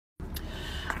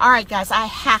All right, guys, I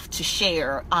have to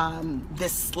share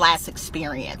this last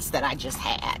experience that I just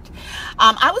had.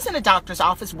 I was in a doctor's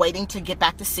office waiting to get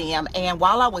back to see him, and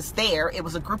while I was there, it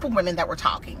was a group of women that were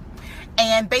talking.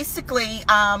 And basically,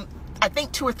 I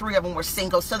think 2 or 3 of them were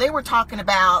single, so they were talking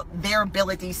about their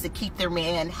abilities to keep their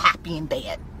men happy in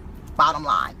bed, bottom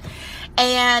line.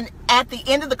 And at the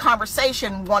end of the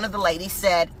conversation, one of the ladies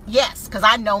said, yes, because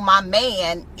I know my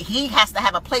man, he has to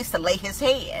have a place to lay his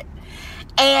head.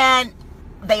 And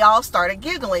they all started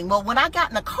giggling. Well, when I got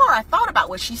in the car, I thought about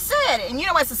what she said. And, you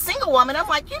know, as a single woman, I'm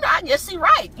like, I guess she's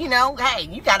right. You know, hey,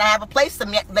 you got to have a place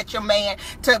to let your man,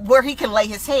 to where he can lay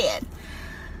his head.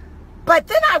 But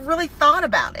then I really thought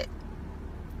about it.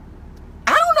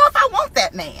 I don't know if I want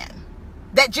that man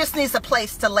that just needs a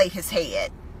place to lay his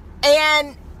head.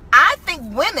 And I think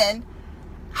women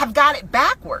have got it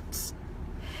backwards.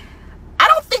 I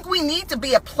don't think we need to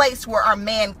be a place where our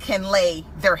man can lay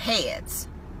their heads.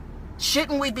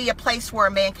 Shouldn't we be a place where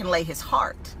a man can lay his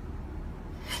heart?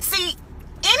 See,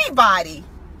 anybody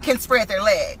can spread their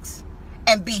legs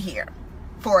and be here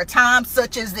for a time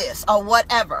such as this or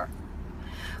whatever.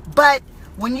 But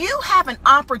when you have an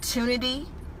opportunity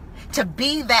to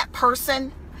be that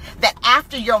person that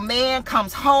after your man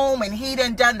comes home and he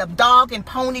done the dog and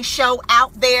pony show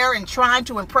out there and trying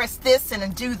to impress this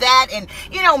and do that and,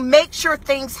 make sure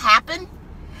things happen,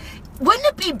 wouldn't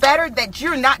it be better that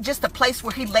you're not just a place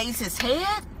where he lays his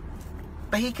head,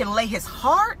 but he can lay his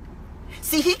heart?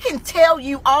 See, he can tell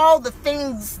you all the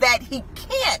things that he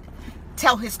can't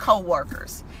tell his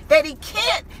co-workers, that he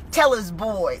can't tell his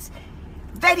boys,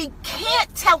 that he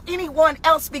can't tell anyone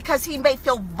else because he may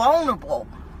feel vulnerable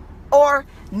or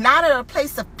not at a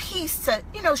place of peace to,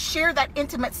 share that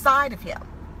intimate side of him.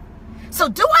 So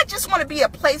do I just want to be a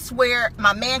place where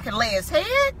my man can lay his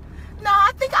head? No,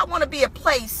 I think I want to be a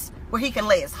place where he can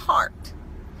lay his heart.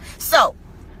 So,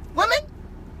 women,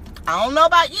 I don't know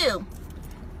about you.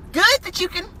 Good that you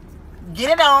can get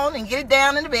it on and get it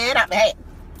down in the bed. Hey,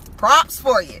 props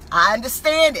for you. I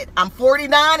understand it. I'm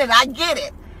 49 and I get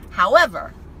it.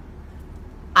 However,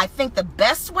 I think the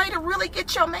best way to really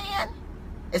get your man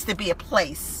is to be a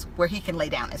place where he can lay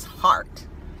down his heart.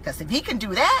 Because if he can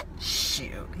do that,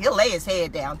 shoot, he'll lay his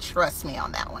head down. Trust me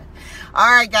on that one. All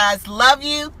right, guys. Love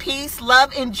you. Peace,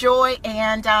 love, and joy.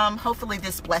 And hopefully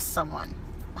this blessed someone.